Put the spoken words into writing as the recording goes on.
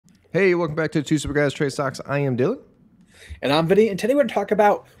Hey, welcome back to the Two Super Guys Trade Stocks. I am Dylan. And I'm Vinny, and today we're going to talk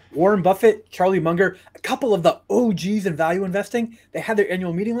about Warren Buffett, Charlie Munger, a couple of the OGs in value investing. They had their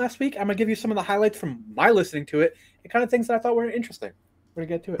annual meeting last week. I'm going to give you some of the highlights from my listening to it and kind of things that I thought were interesting. We're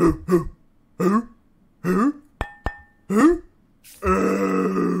going to get to it.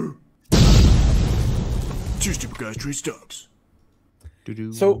 Two Super Guys Trade Stocks.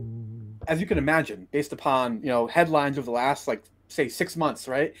 So, as you can imagine, based upon headlines over the last, say 6 months,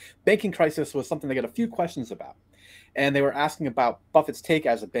 right? Banking crisis was something they got a few questions about. And they were asking about Buffett's take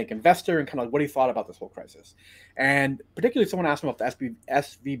as a bank investor and kind of what he thought about this whole crisis. And particularly someone asked him about the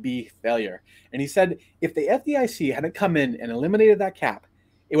SVB failure. And he said if the FDIC hadn't come in and eliminated that cap,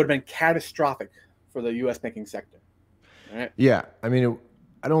 it would have been catastrophic for the U.S. banking sector. Right? Yeah, I mean,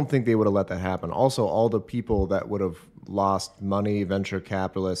 I don't think they would have let that happen. Also, all the people that would have lost money, venture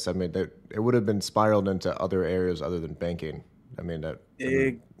capitalists, I mean, it would have been spiraled into other areas other than banking. I mean,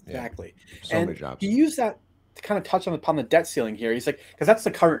 exactly. Yeah, so many jobs. He used that to kind of touch upon the debt ceiling here. He's like, because that's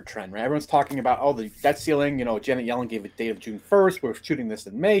the current trend, right? Everyone's talking about, oh, the debt ceiling, Janet Yellen gave a date of June 1st. We're shooting this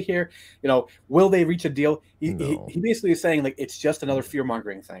in May here. Will they reach a deal? He basically is saying, like, it's just another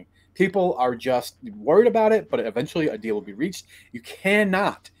fear-mongering thing. People are just worried about it, but eventually a deal will be reached. You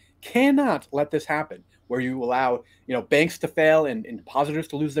cannot let this happen where you allow, banks to fail and depositors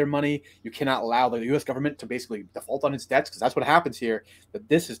to lose their money. You cannot allow the U.S. government to basically default on its debts, because that's what happens here. That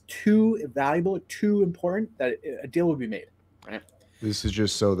this is too valuable, too important that a deal would be made. Right? This is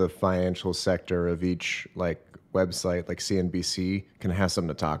just so the financial sector of each website, like CNBC, can have something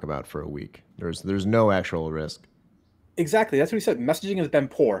to talk about for a week. There's no actual risk. Exactly. That's what he said. Messaging has been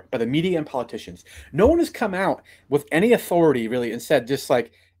poor by the media and politicians. No one has come out with any authority really and said just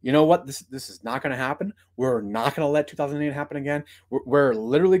like, you know what, this is not going to happen. We're not going to let 2008 happen again. We're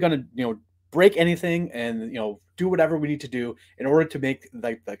literally going to, break anything and, do whatever we need to do in order to make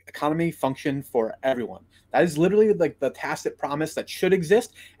the economy function for everyone. That is literally like the tacit promise that should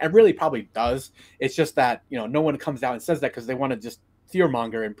exist and really probably does. It's just that, no one comes out and says that because they want to just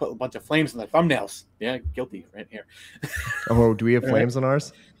fearmonger and put a bunch of flames in their thumbnails. Yeah, guilty right here. Oh, do we have flames on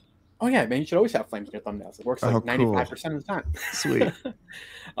ours? Oh yeah, man, you should always have flames in your thumbnails. It works like 95% of the time. Sweet.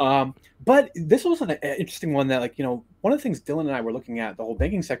 But this was an interesting one that, one of the things Dylan and I were looking at the whole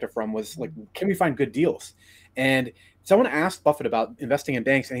banking sector from was can we find good deals? And someone asked Buffett about investing in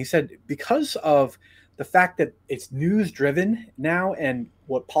banks, and he said because of the fact that it's news driven now and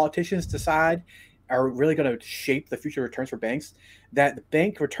what politicians decide are really going to shape the future returns for banks, that the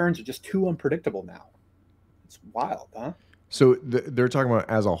bank returns are just too unpredictable now. It's wild, huh? So they're talking about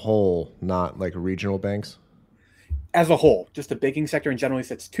as a whole, not like regional banks? As a whole, just the banking sector in general,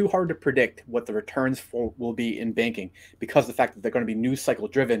 it's too hard to predict what the returns will be in banking because of the fact that they're going to be news cycle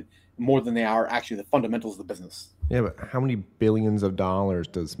driven more than they are actually the fundamentals of the business. Yeah, but how many billions of dollars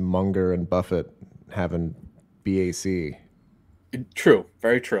does Munger and Buffett have in BAC? True,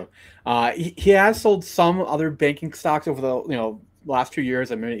 very true. He has sold some other banking stocks over the last 2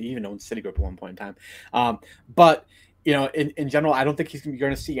 years. I mean, he even owned Citigroup at one point in time. But in general, I don't think he's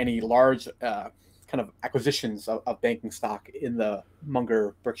going to see any large kind of acquisitions of banking stock in the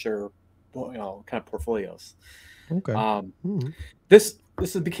Munger Berkshire kind of portfolios. Okay. It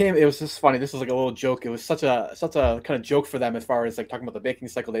was just funny. This was like a little joke. It was such a kind of joke for them as far as like talking about the banking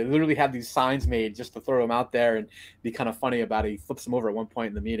cycle. They literally had these signs made just to throw them out there and be kind of funny about it. He flips them over at one point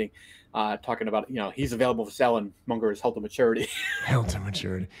in the meeting, talking about he's available for sale and Munger is held to maturity. Held to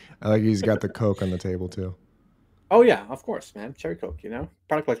maturity. I like he's got the Coke on the table too. Oh yeah, of course, man. Cherry Coke,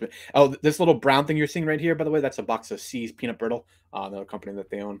 product placement. Oh, this little brown thing you're seeing right here, by the way, that's a box of C's peanut brittle, the company that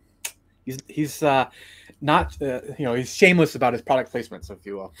they own. He's not he's shameless about his product placements, if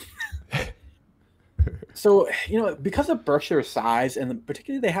you will. So because of Berkshire's size and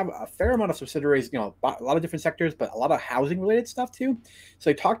particularly they have a fair amount of subsidiaries, a lot of different sectors, but a lot of housing related stuff too. So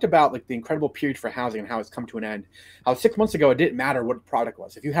they talked about the incredible period for housing and how it's come to an end. How 6 months ago it didn't matter what the product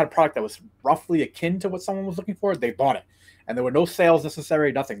was. If you had a product that was roughly akin to what someone was looking for, they bought it, and there were no sales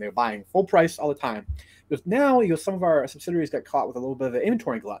necessary, nothing. They were buying full price all the time. Because now, some of our subsidiaries got caught with a little bit of an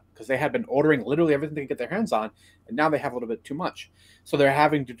inventory glut because they had been ordering literally everything they could get their hands on, and now they have a little bit too much. So they're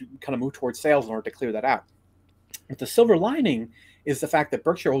having to kind of move towards sales in order to clear that out. But the silver lining is the fact that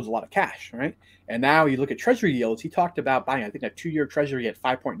Berkshire holds a lot of cash, right? And now you look at treasury yields. He talked about buying, I think, a 2-year treasury at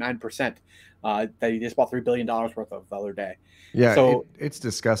 5.9% that he just bought $3 billion worth of the other day. Yeah, so it's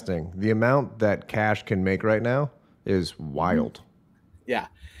disgusting. The amount that cash can make right now is wild. Yeah.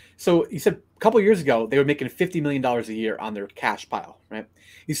 So he said a couple of years ago, they were making $50 million a year on their cash pile, right?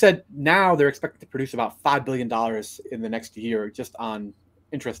 He said now they're expected to produce about $5 billion in the next year just on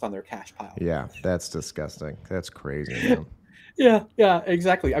interest on their cash pile. Yeah, that's disgusting. That's crazy, man. Yeah,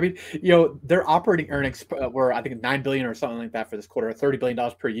 exactly. I mean, their operating earnings were, I think, 9 billion or something like that for this quarter, $30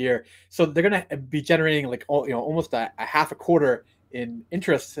 billion per year. So they're going to be generating like almost a half a quarter in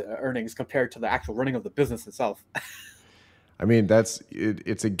interest earnings compared to the actual running of the business itself. I mean,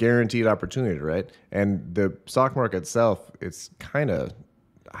 it's a guaranteed opportunity, right? And the stock market itself, it's kind of,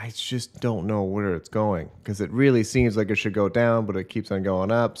 I just don't know where it's going because it really seems like it should go down, but it keeps on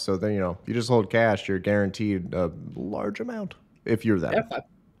going up. So then, you just hold cash, you're guaranteed a large amount if you're them. Yeah,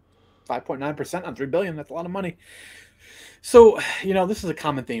 5.9% on 3 billion. That's a lot of money. So, this is a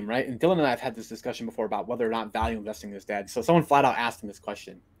common theme, right? And Dylan and I have had this discussion before about whether or not value investing is dead. So someone flat out asked him this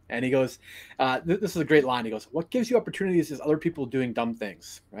question. And he goes, this is a great line. He goes, what gives you opportunities is other people doing dumb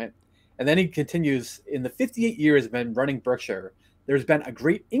things, right? And then he continues, in the 58 years I've been running Berkshire, there's been a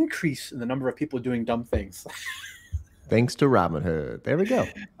great increase in the number of people doing dumb things. Thanks to Robinhood. There we go.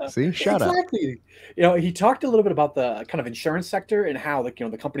 See, shout out. Exactly. He talked a little bit about the kind of insurance sector and how, like,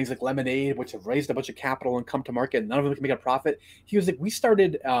 the companies like Lemonade, which have raised a bunch of capital and come to market, and none of them can make a profit. He was like, we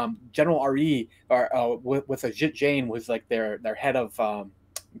started General RE with a Jane was like their head of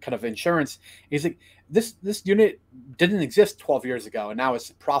kind of insurance. He's like, this unit didn't exist 12 years ago, and now it's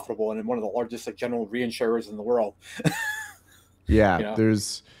profitable and one of the largest like general reinsurers in the world. Yeah,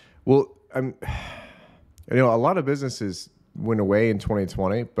 a lot of businesses went away in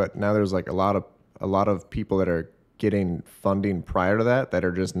 2020, but now there's like a lot of people that are getting funding prior to that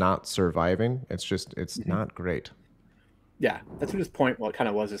are just not surviving. It's not great. Yeah, that's what his point kind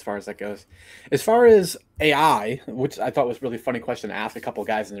of was as far as that goes. As far as AI, which I thought was a really funny question to ask a couple of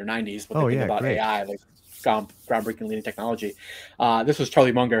guys in their 90s, what they think about great. AI, like groundbreaking leading technology. This was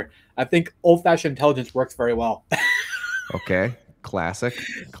Charlie Munger. I think old-fashioned intelligence works very well. Okay, classic.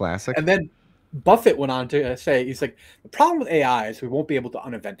 And then Buffett went on to say, he's like, the problem with AI is we won't be able to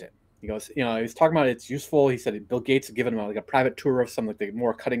uninvent it. He goes, he's talking about it's useful. He said Bill Gates had given him like a private tour of some like the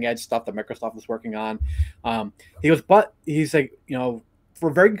more cutting edge stuff that Microsoft was working on. He goes, but he's like, for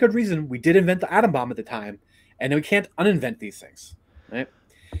a very good reason, we did invent the atom bomb at the time, and we can't uninvent these things, right?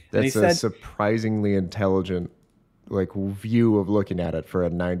 That's a surprisingly intelligent like view of looking at it for a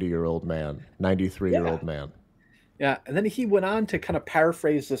 93-year-old man. Yeah, and then he went on to kind of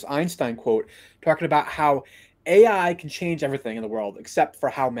paraphrase this Einstein quote, talking about how AI can change everything in the world except for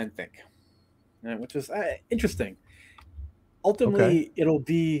how men think, which was interesting. Ultimately, it'll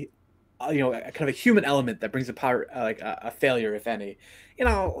be, a kind of a human element that brings about like a failure, if any.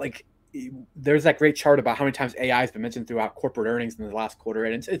 Like there's that great chart about how many times AI has been mentioned throughout corporate earnings in the last quarter,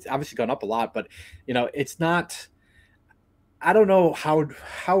 and it's obviously gone up a lot, but it's not. I don't know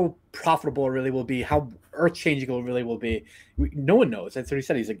how profitable it really will be, how earth-changing it really will be. No one knows. That's what he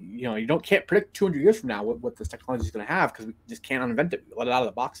said. He's like, can't predict 200 years from now what this technology is going to have because we just can't uninvent it. We let it out of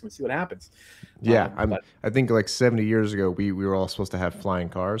the box and see what happens. Yeah, I think like 70 years ago, we were all supposed to have flying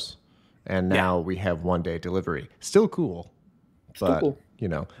cars, and now we have one-day delivery. Still cool. But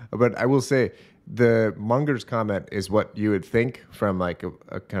I will say the Munger's comment is what you would think from like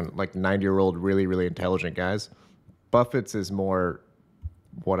a kind of like 90-year-old really, really intelligent guys. Buffett's is more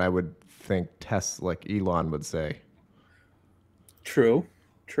what I would think like Elon would say. True.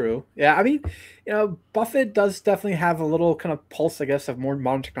 Yeah, I mean, Buffett does definitely have a little kind of pulse, I guess, of more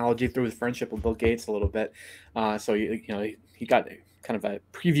modern technology through his friendship with Bill Gates a little bit. So he got kind of a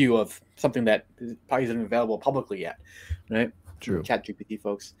preview of something that probably isn't available publicly yet, right? True. ChatGPT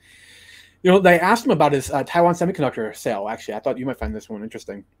folks. They asked him about his Taiwan semiconductor sale. Actually, I thought you might find this one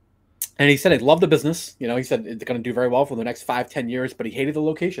interesting. And he said he loved the business. He said it's going to do very well for the next 5-10 years, but he hated the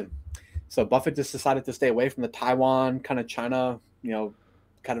location. So Buffett just decided to stay away from the Taiwan kind of China,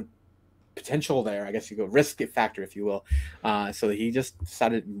 kind of potential there. I guess you go risk factor, if you will. So he just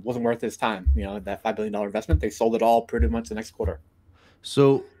decided it wasn't worth his time. That $5 billion investment, they sold it all pretty much the next quarter.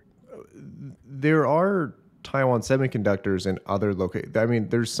 So there are Taiwan semiconductors in other locations. I mean,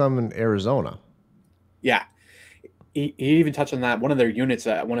 there's some in Arizona. Yeah. He even touched on that. One of their units,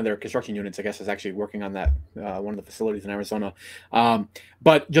 one of their construction units, I guess, is actually working on that, one of the facilities in Arizona.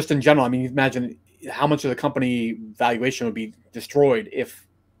 But just in general, I mean, imagine how much of the company valuation would be destroyed if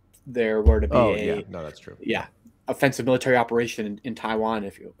there were to be that's true. Yeah, offensive military operation in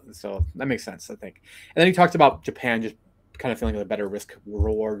Taiwan, so that makes sense, I think. And then he talked about Japan just kind of feeling like a better risk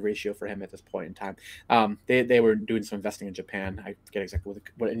reward ratio for him at this point in time. They were doing some investing in Japan. I forget exactly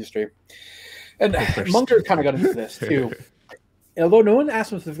what industry. And Munger kind of got into this too. Although no one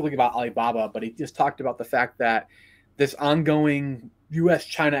asked him specifically about Alibaba, but he just talked about the fact that this ongoing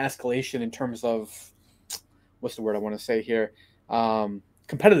U.S.-China escalation in terms of, what's the word I want to say here?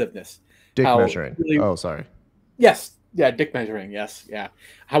 Competitiveness. Dick measuring. Really, sorry. Yes. Yeah, dick measuring. Yes. Yeah.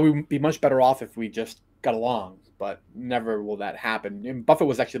 How we would be much better off if we just got along. but never will that happen. And Buffett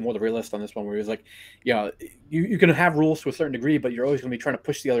was actually more the realist on this one, where he was like, you can have rules to a certain degree, but you're always going to be trying to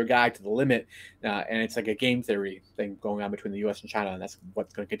push the other guy to the limit. And it's like a game theory thing going on between the U.S. and China, and that's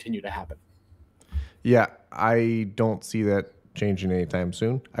what's going to continue to happen. Yeah, I don't see that changing anytime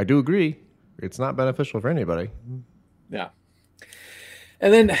soon. I do agree. It's not beneficial for anybody. Yeah.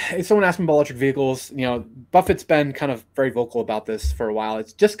 And then someone asked me about electric vehicles. Buffett's been kind of very vocal about this for a while.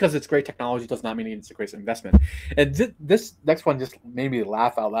 It's just because it's great technology does not mean it's a great investment. And this next one just made me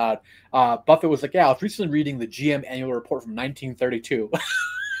laugh out loud. Buffett was like, I was recently reading the GM annual report from 1932.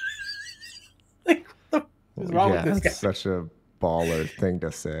 Like, what is wrong with this guy? That's such a baller thing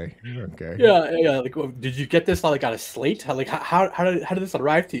to say. Okay. Yeah. Like, well, did you get this on a slate? How did this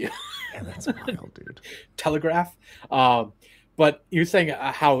arrive to you? Yeah, that's wild, dude. Telegraph. But he was saying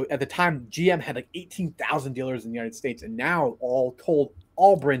how at the time GM had 18,000 dealers in the United States, and now all told,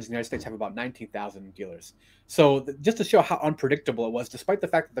 all brands in the United States have about 19,000 dealers. So just to show how unpredictable it was, despite the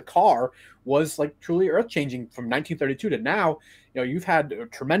fact that the car was truly earth-changing from 1932 to now, you've had a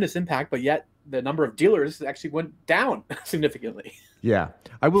tremendous impact, but yet the number of dealers actually went down significantly. Yeah,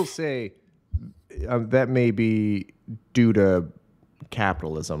 I will say that may be due to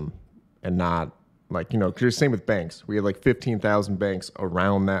capitalism and not because same with banks. We had 15,000 banks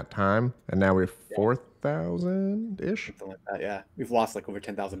around that time, and now we have 4,000-ish. Something like that, yeah. We've lost over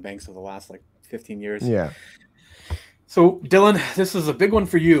 10,000 banks over the last 15 years. Yeah. So, Dylan, this is a big one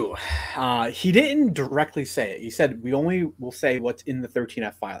for you. He didn't directly say it. He said, we only will say what's in the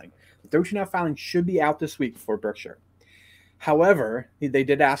 13F filing. The 13F filing should be out this week for Berkshire. However, they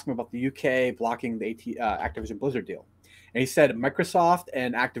did ask him about the UK blocking the Activision Blizzard deal. And he said Microsoft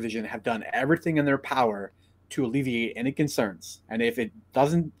and Activision have done everything in their power to alleviate any concerns. And if it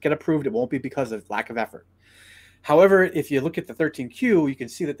doesn't get approved, it won't be because of lack of effort. However, if you look at the 13Q, you can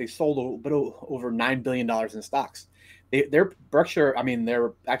see that they sold a little bit over $9 billion in stocks. Their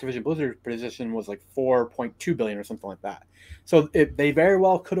Activision Blizzard position was $4.2 billion or something like that. So they very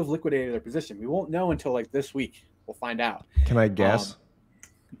well could have liquidated their position. We won't know until this week. We'll find out. Can I guess?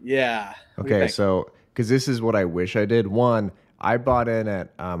 Yeah. Okay, so because this is what I wish I did. One, I bought in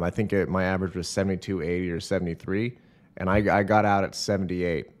at I think my average was 72.80 or 73, and I got out at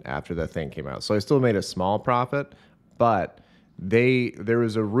 78 after the thing came out. So I still made a small profit, but there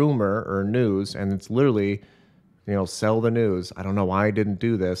was a rumor or news, and it's literally, sell the news. I don't know why I didn't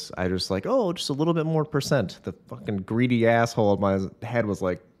do this. I just just a little bit more percent. The fucking greedy asshole in my head was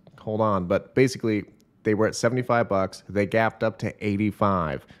like, hold on. But basically, they were at $75. They gapped up to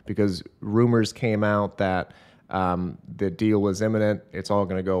 85 because rumors came out that the deal was imminent. It's all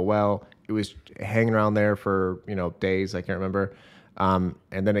going to go well. It was hanging around there for days. I can't remember. And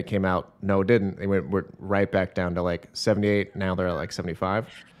then it came out. No, it didn't. They went right back down to 78. Now they're at 75.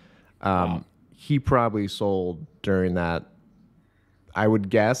 Wow. He probably sold during that. I would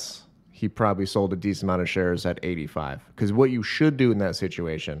guess he probably sold a decent amount of shares at 85. Because what you should do in that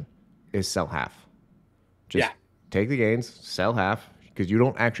situation is sell half. Just take the gains, sell half, because you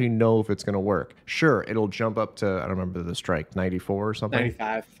don't actually know if it's going to work. Sure, it'll jump up to, I don't remember the strike, 94 or something?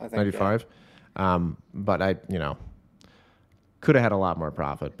 95, I think. 95? Yeah. But I, could have had a lot more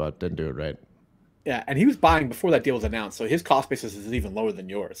profit, but didn't do it right. Yeah, and he was buying before that deal was announced, so his cost basis is even lower than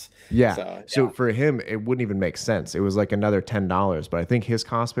yours. Yeah, so for him, it wouldn't even make sense. It was another $10, but I think his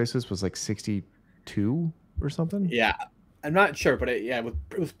cost basis was 62 or something? Yeah. I'm not sure, but it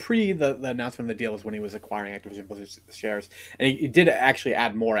was pre the announcement of the deal was when he was acquiring Activision Blizzard shares, and he did actually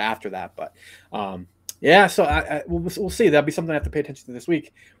add more after that. But so we'll see. That'll be something I have to pay attention to this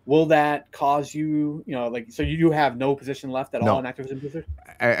week. Will that cause you, so you have no position left at all in Activision Blizzard?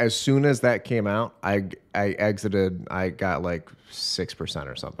 As soon as that came out, I exited. I got 6%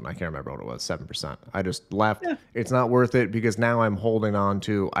 or something. I can't remember what it was, 7%. I just left. Yeah. It's not worth it because now I'm holding on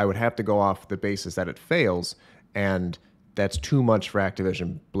to. I would have to go off the basis that it fails, and that's too much for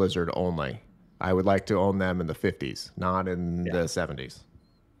Activision Blizzard only. I would like to own them in the 50s, not in the 70s.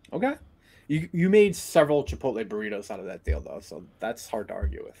 Okay. You made several Chipotle burritos out of that deal, though, so that's hard to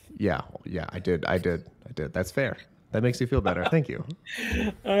argue with. Yeah, I did. That's fair. That makes you feel better. Thank you.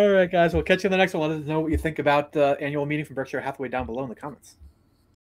 All right, guys. We'll catch you in the next one. Let us know what you think about the annual meeting from Berkshire Hathaway down below in the comments.